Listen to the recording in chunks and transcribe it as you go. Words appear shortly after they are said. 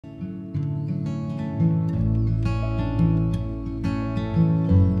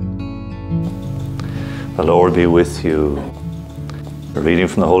The Lord be with you. A reading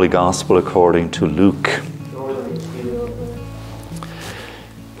from the Holy Gospel according to Luke.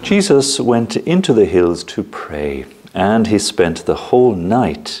 Jesus went into the hills to pray, and he spent the whole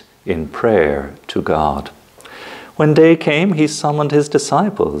night in prayer to God. When day came, he summoned his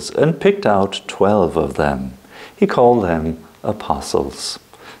disciples and picked out 12 of them. He called them apostles: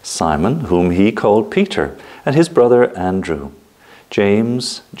 Simon, whom he called Peter, and his brother Andrew,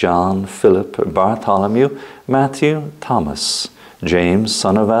 James, John, Philip, Bartholomew, Matthew, Thomas, James,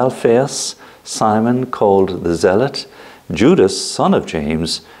 son of Alphaeus, Simon called the Zealot, Judas, son of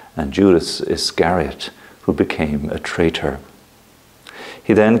James, and Judas Iscariot, who became a traitor.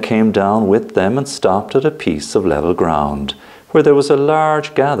 He then came down with them and stopped at a piece of level ground, where there was a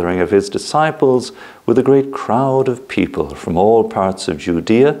large gathering of his disciples with a great crowd of people from all parts of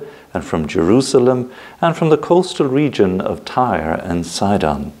Judea and from Jerusalem and from the coastal region of Tyre and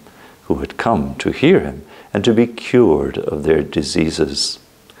Sidon, who had come to hear him and to be cured of their diseases.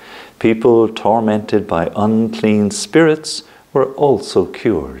 People tormented by unclean spirits were also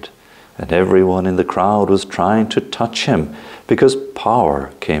cured, and everyone in the crowd was trying to touch him, because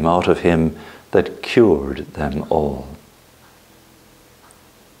power came out of him that cured them all.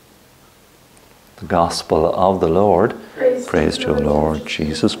 The Gospel of the Lord. Praise to you, Lord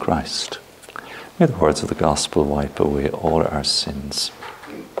Jesus Christ. May the words of the Gospel wipe away all our sins.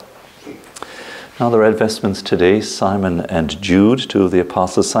 Now the red vestments today, Simon and Jude, two of the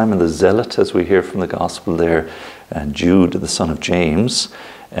apostles. Simon the Zealot, as we hear from the Gospel there, and Jude, the son of James.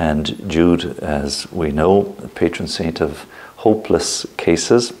 And Jude, as we know, patron saint of hopeless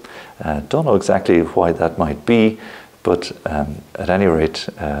cases. Don't know exactly why that might be, but at any rate,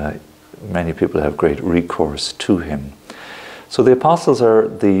 many people have great recourse to him. So the apostles are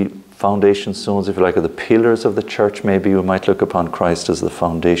the foundation stones, if you like, or the pillars of the church. Maybe we might look upon Christ as the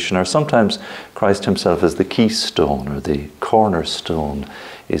foundation, or sometimes Christ himself as the keystone, or the cornerstone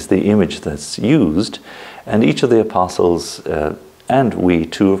is the image that's used. And each of the apostles, and we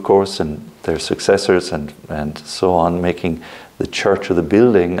too, of course, and their successors and so on, making the church or the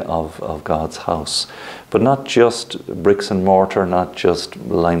building of God's house. But not just bricks and mortar, not just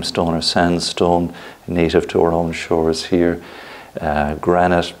limestone or sandstone, native to our own shores here,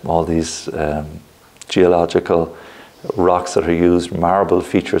 granite, all these geological rocks that are used. Marble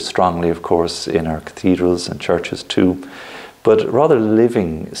features strongly, of course, in our cathedrals and churches too, but rather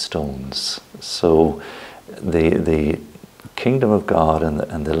living stones. So the kingdom of God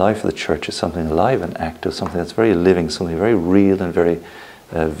and the life of the church is something alive and active, something that's very living, something very real and very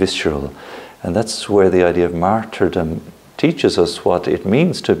visceral. And that's where the idea of martyrdom teaches us what it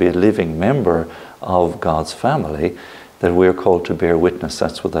means to be a living member of God's family, that we're called to bear witness.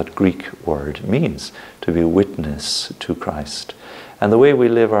 That's what that Greek word means, to be a witness to Christ. And the way we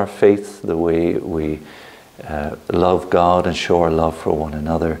live our faith, the way we love God and show our love for one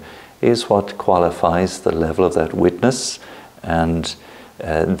another, is what qualifies the level of that witness and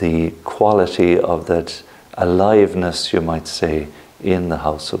the quality of that aliveness, you might say, in the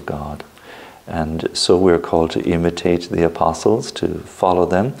house of God. And so we're called to imitate the apostles, to follow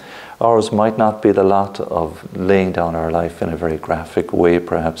them. Ours might not be the lot of laying down our life in a very graphic way,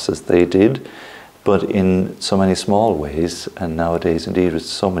 perhaps as they did, but in so many small ways, and nowadays indeed with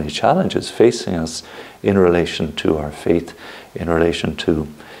so many challenges facing us in relation to our faith, in relation to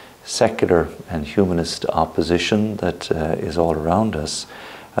secular and humanist opposition that is all around us,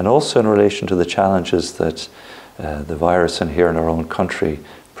 and also in relation to the challenges that the virus and here in our own country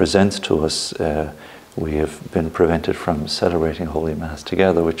presents to us. We have been prevented from celebrating Holy Mass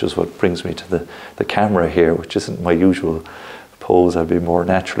together, which is what brings me to the camera here, which isn't my usual pose. I'd be more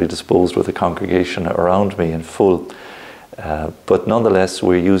naturally disposed with the congregation around me in full. But nonetheless,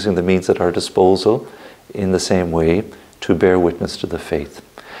 we're using the means at our disposal in the same way to bear witness to the faith.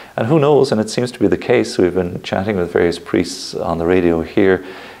 And who knows, and it seems to be the case, we've been chatting with various priests on the radio here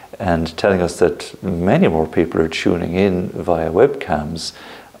and telling us that many more people are tuning in via webcams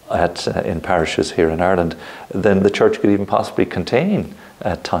in parishes here in Ireland than the church could even possibly contain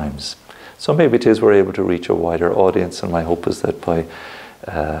at times. So maybe it is we're able to reach a wider audience, and my hope is that by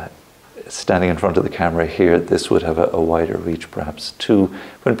standing in front of the camera here, this would have a wider reach perhaps too,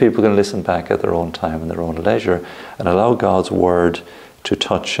 when people can listen back at their own time and their own leisure and allow God's word to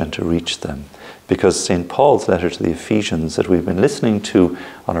touch and to reach them. Because St. Paul's letter to the Ephesians that we've been listening to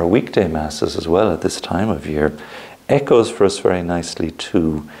on our weekday masses as well at this time of year echoes for us very nicely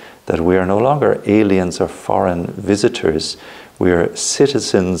too, that we are no longer aliens or foreign visitors. We are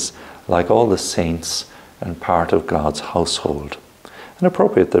citizens like all the saints and part of God's household. And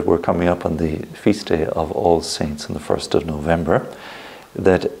appropriate that we're coming up on the feast day of All Saints on the 1st of November.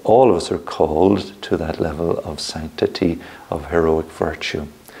 that all of us are called to that level of sanctity, of heroic virtue.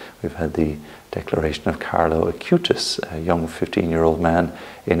 We've had the declaration of Carlo Acutis, a young 15-year-old man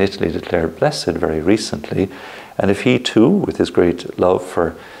in Italy, declared blessed very recently. And if he too, with his great love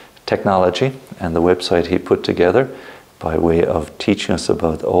for technology and the website he put together by way of teaching us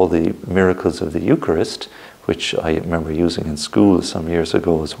about all the miracles of the Eucharist, which I remember using in school some years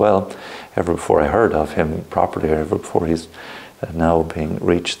ago as well, ever before I heard of him properly, ever before he's now being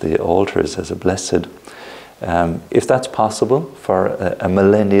reached the altars as a blessed. If that's possible for a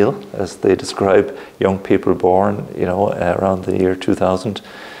millennial, as they describe young people born, around the year 2000,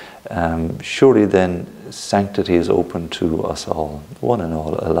 surely then sanctity is open to us all, one and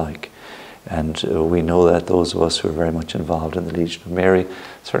all alike. And we know that those of us who are very much involved in the Legion of Mary,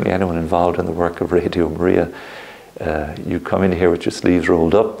 certainly anyone involved in the work of Radio Maria, you come in here with your sleeves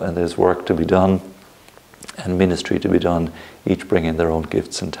rolled up and there's work to be done and ministry to be done, each bringing their own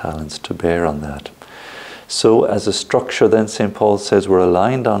gifts and talents to bear on that. So as a structure then, St. Paul says, we're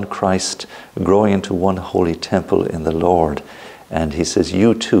aligned on Christ, growing into one holy temple in the Lord. And he says,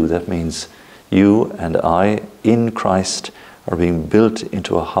 you too, that means you and I in Christ are being built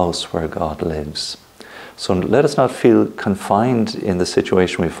into a house where God lives. So let us not feel confined in the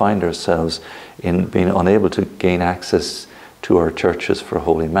situation we find ourselves in, being unable to gain access to our churches for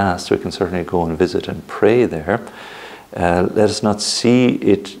Holy Mass. We can certainly go and visit and pray there. Let us not see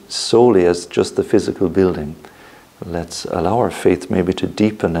it solely as just the physical building. Let's allow our faith maybe to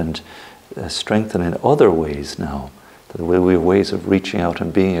deepen and strengthen in other ways now. That we have ways of reaching out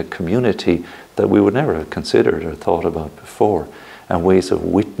and being a community that we would never have considered or thought about before, and ways of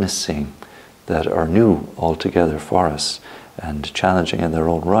witnessing that are new altogether for us and challenging in their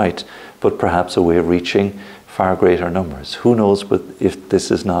own right, but perhaps a way of reaching far greater numbers. Who knows but if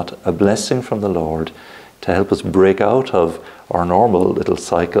this is not a blessing from the Lord to help us break out of our normal little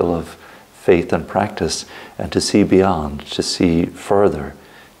cycle of faith and practice and to see beyond, to see further,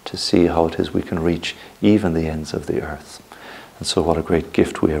 to see how it is we can reach even the ends of the earth. And so what a great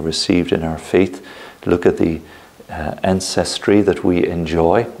gift we have received in our faith. Look at the ancestry that we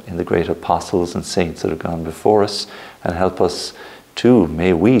enjoy in the great apostles and saints that have gone before us, and help us too,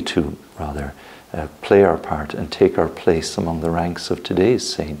 may we too rather, play our part and take our place among the ranks of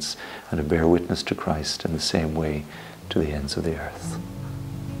today's saints and to bear witness to Christ in the same way to the ends of the earth.